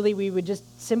literally, we would just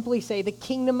simply say the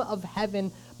kingdom of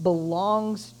heaven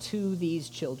belongs to these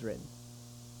children.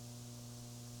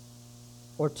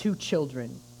 Or to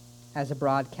children as a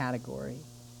broad category.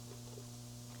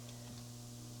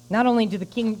 Not only does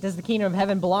the kingdom of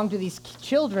heaven belong to these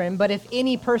children, but if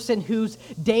any person whose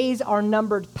days are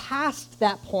numbered past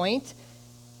that point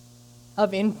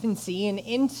of infancy and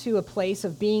into a place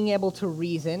of being able to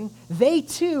reason, they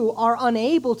too are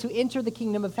unable to enter the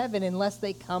kingdom of heaven unless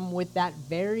they come with that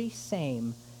very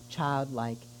same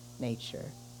childlike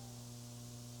nature.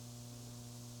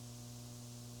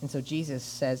 And so Jesus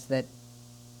says that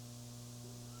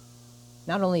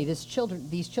not only these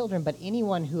children, but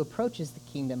anyone who approaches the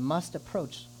kingdom must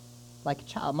approach like a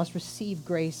child, must receive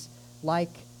grace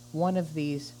like one of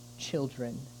these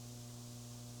children,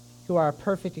 who are a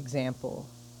perfect example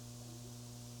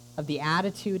of the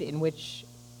attitude in which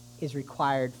is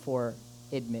required for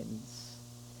admittance.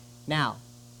 Now,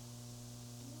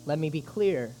 let me be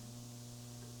clear.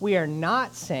 We are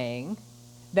not saying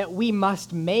that we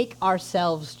must make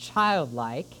ourselves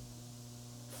childlike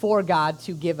for God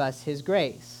to give us his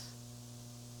grace.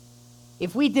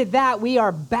 If we did that, we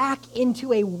are back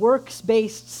into a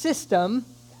works-based system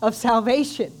of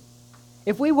salvation.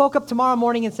 If we woke up tomorrow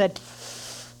morning and said,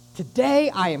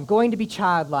 today I am going to be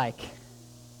childlike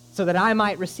so that I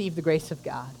might receive the grace of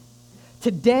God.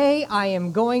 Today I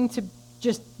am going to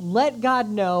just let God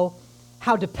know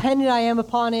how dependent I am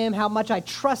upon him, how much I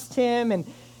trust him,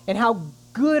 and how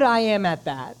good I am at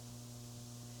that.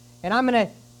 And I'm going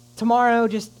to tomorrow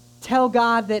just tell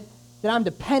God that I'm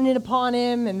dependent upon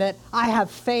him and that I have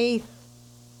faith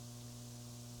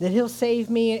that he'll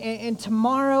save me. And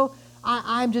tomorrow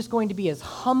I'm just going to be as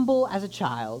humble as a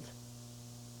child.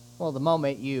 Well, the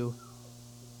moment you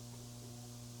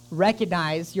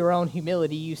recognize your own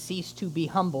humility, you cease to be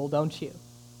humble, don't you?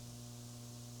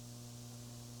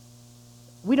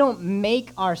 We don't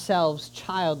make ourselves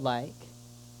childlike,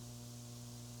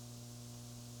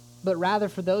 but rather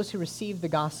for those who receive the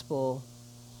gospel,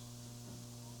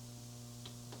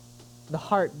 the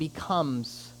heart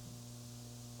becomes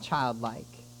childlike.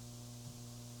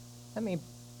 Let me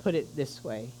put it this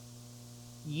way.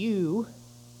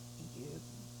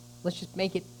 Let's just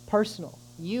make it personal.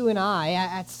 You and I,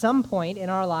 at some point in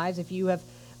our lives, if you have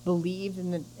believed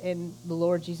in the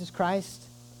Lord Jesus Christ,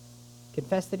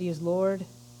 confessed that he is Lord,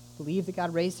 believe that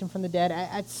God raised him from the dead.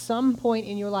 At some point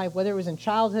in your life, whether it was in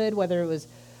childhood, whether it was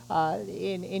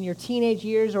in your teenage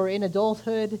years or in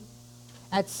adulthood,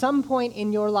 at some point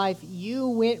in your life, you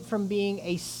went from being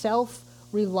a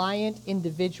self-reliant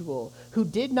individual who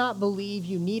did not believe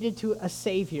you needed a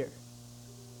Savior,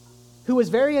 who was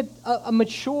very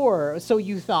mature, so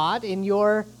you thought, in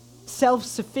your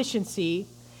self-sufficiency,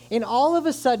 and all of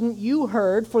a sudden you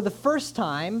heard for the first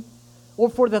time, or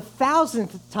for the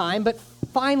 1,000th time, but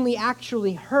finally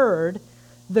actually heard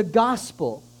the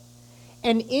gospel.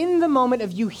 And in the moment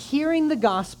of you hearing the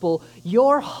gospel,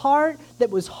 your heart that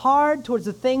was hard towards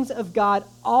the things of God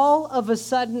all of a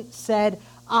sudden said,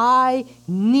 I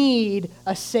need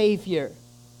a Savior.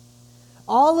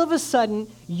 All of a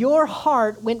sudden, your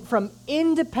heart went from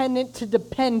independent to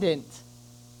dependent,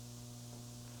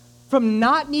 from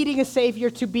not needing a Savior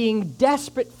to being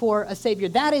desperate for a Savior.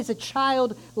 That is a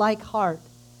childlike heart.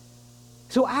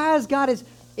 So as God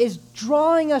is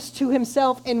drawing us to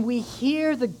himself and we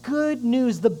hear the good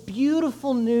news, the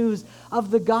beautiful news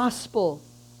of the gospel,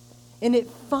 and it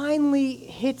finally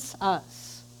hits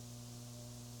us,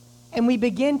 and we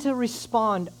begin to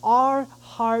respond, our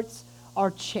hearts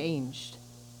are changed.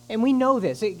 And we know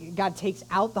this. God takes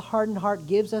out the hardened heart,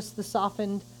 gives us the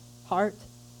softened heart,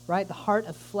 right? The heart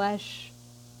of flesh.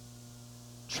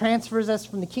 Transfers us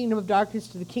from the kingdom of darkness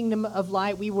to the kingdom of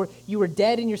light. You were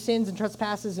dead in your sins and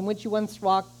trespasses in which you once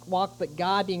walked, but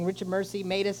God, being rich in mercy,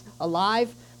 made us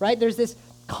alive, right? There's this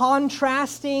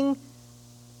contrasting.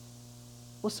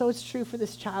 Well, so it's true for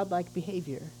this childlike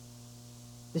behavior,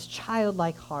 this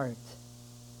childlike heart.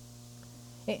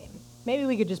 Maybe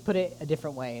we could just put it a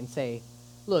different way and say,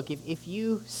 look, if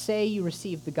you say you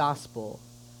received the gospel,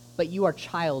 but you are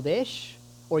childish,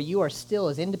 or you are still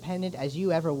as independent as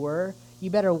you ever were, you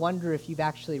better wonder if you've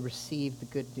actually received the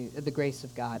good news, the grace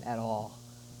of God at all.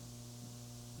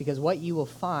 Because what you will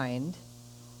find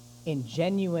in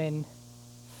genuine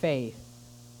faith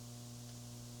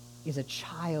is a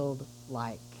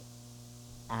childlike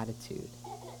attitude.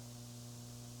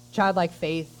 Childlike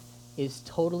faith is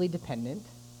totally dependent.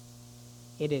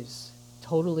 It is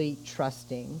totally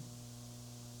trusting.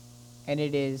 And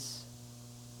it is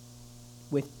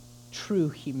with true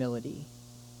humility.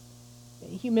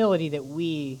 Humility that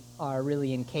we are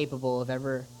really incapable of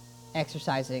ever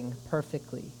exercising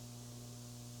perfectly.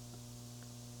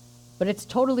 But it's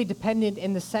totally dependent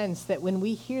in the sense that when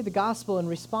we hear the gospel and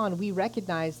respond, we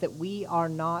recognize that we are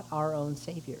not our own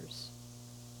saviors,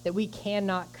 that we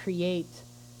cannot create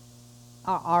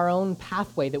our own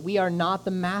pathway, that we are not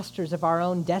the masters of our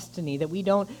own destiny, that we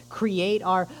don't create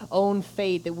our own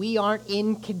fate, that we aren't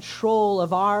in control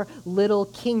of our little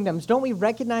kingdoms. Don't we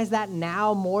recognize that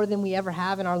now more than we ever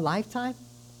have in our lifetime?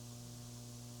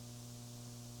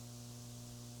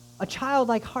 A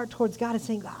childlike heart towards God is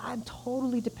saying, I'm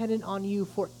totally dependent on you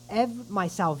for my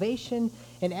salvation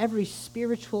and every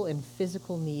spiritual and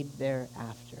physical need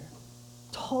thereafter.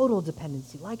 Total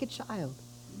dependency, like a child.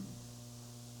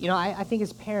 You know, I think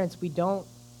as parents, we don't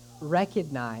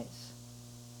recognize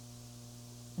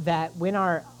that when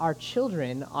our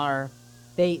children are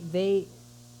examples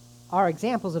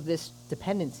of this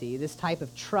dependency, this type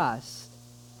of trust.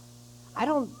 I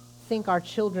don't think our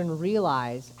children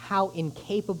realize how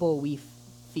incapable we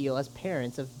feel as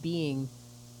parents of being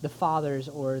the fathers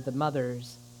or the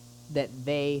mothers that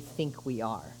they think we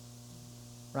are,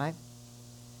 right?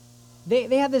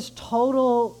 They have this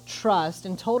total trust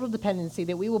and total dependency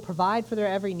that we will provide for their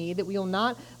every need, that we will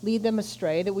not lead them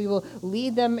astray, that we will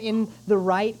lead them in the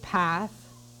right path,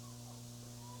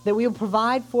 that we will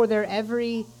provide for their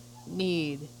every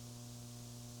need.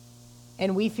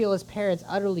 And we feel as parents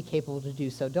utterly capable to do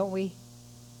so, don't we?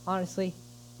 Honestly?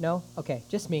 No? Okay,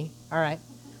 just me. All right.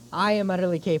 I am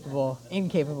utterly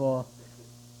incapable.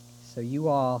 So you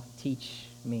all teach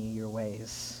me your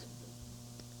ways.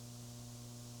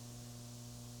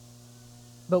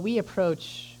 But we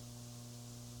approach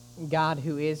God,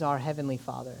 who is our Heavenly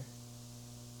Father,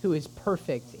 who is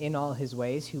perfect in all his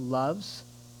ways, who loves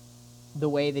the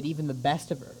way that even the best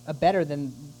of better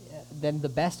than the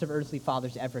best of earthly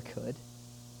fathers ever could,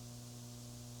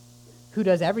 who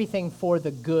does everything for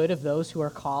the good of those who are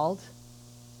called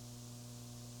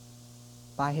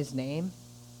by his name,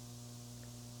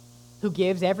 who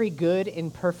gives every good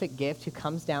and perfect gift, who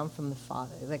comes down from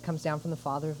the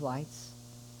Father of lights.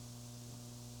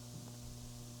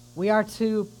 We are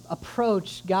to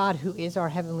approach God, who is our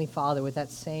Heavenly Father, with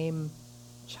that same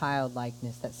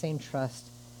childlikeness, that same trust,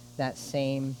 that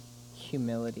same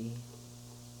humility.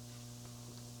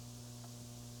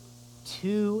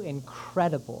 Two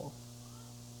incredible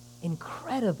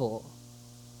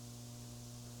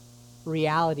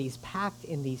realities packed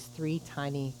in these three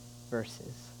tiny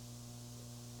verses.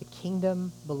 The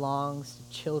kingdom belongs to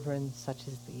children such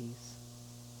as these,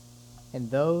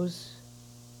 and those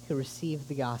who receive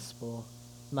the gospel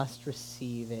must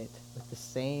receive it with the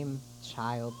same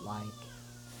childlike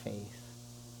faith.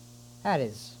 That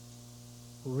is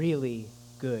really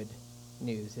good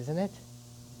news, isn't it?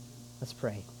 Let's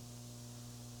pray.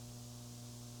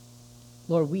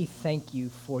 Lord, we thank you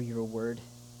for your word.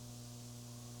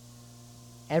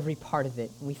 Every part of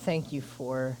it. We thank you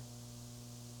for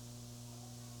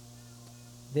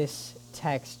this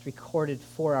text recorded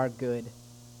for our good.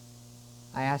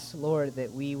 I ask, Lord,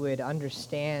 that we would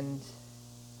understand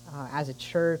as a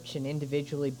church and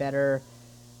individually better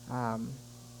how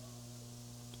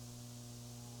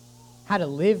to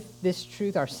live this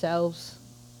truth ourselves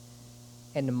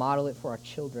and to model it for our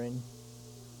children.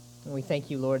 And we thank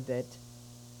you, Lord, that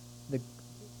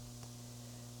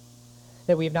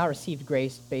we have not received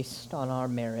grace based on our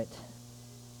merit,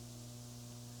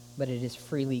 but it is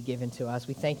freely given to us.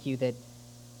 We thank you that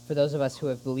for those of us who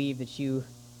have believed, that you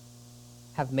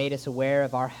have made us aware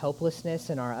of our helplessness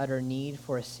and our utter need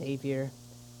for a Savior,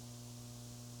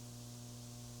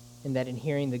 and that in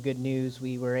hearing the good news,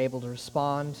 we were able to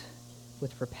respond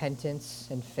with repentance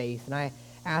and faith. And I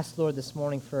ask, Lord, this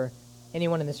morning for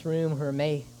anyone in this room who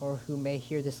may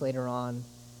hear this later on,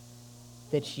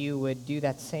 that you would do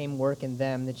that same work in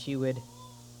them, that you would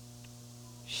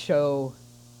show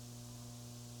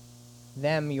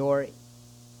them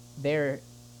their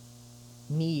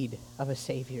need of a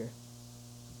Savior.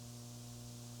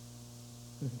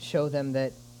 Show them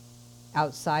that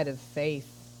outside of faith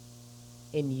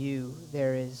in you,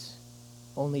 there is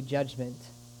only judgment.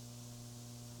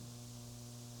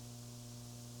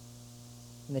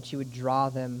 And that you would draw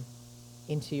them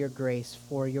into your grace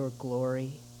for your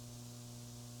glory.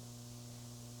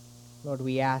 Lord,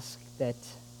 we ask that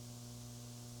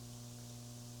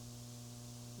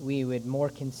we would more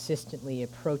consistently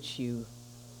approach you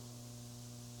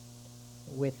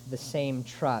with the same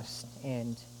trust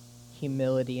and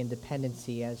humility and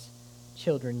dependency as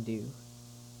children do.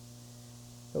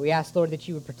 But we ask, Lord, that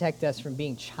you would protect us from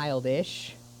being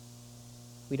childish.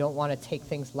 We don't want to take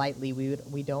things lightly.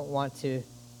 We don't want to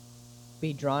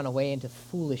be drawn away into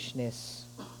foolishness.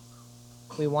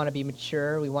 We want to be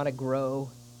mature. We want to grow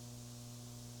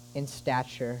in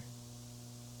stature.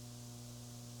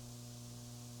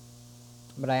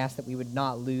 But I ask that we would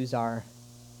not lose our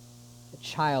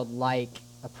childlike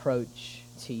approach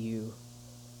to you.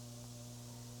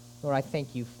 Lord, I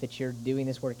thank you that you're doing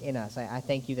this work in us. I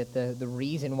thank you that the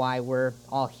reason why we're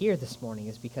all here this morning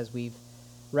is because we've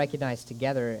recognized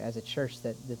together as a church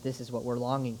that this is what we're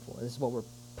longing for. This is what we're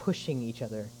pushing each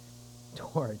other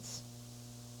towards.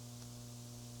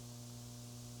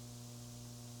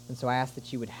 And so I ask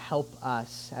that you would help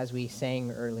us, as we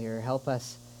sang earlier, help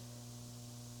us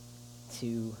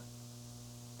to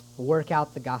work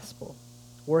out the gospel,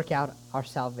 work out our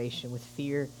salvation with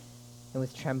fear and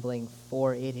with trembling,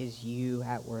 for it is you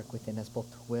at work within us,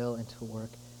 both to will and to work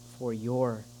for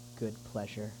your good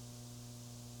pleasure.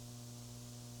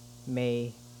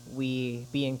 May we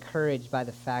be encouraged by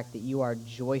the fact that you are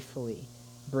joyfully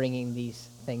bringing these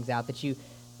things out, that you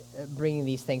bringing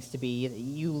these things to be.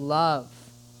 You love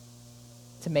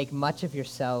to make much of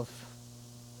yourself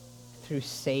through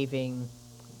saving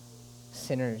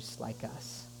sinners like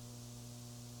us.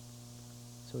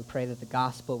 So we pray that the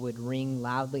gospel would ring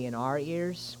loudly in our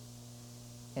ears,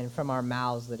 and from our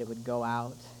mouths that it would go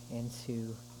out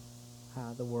into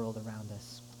the world around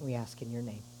us. We ask in your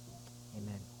name.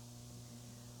 Amen.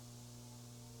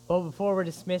 Well, before we're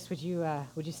dismissed, would you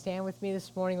stand with me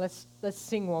this morning? Let's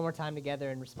sing one more time together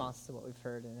in response to what we've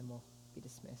heard, and then we'll be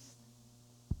dismissed.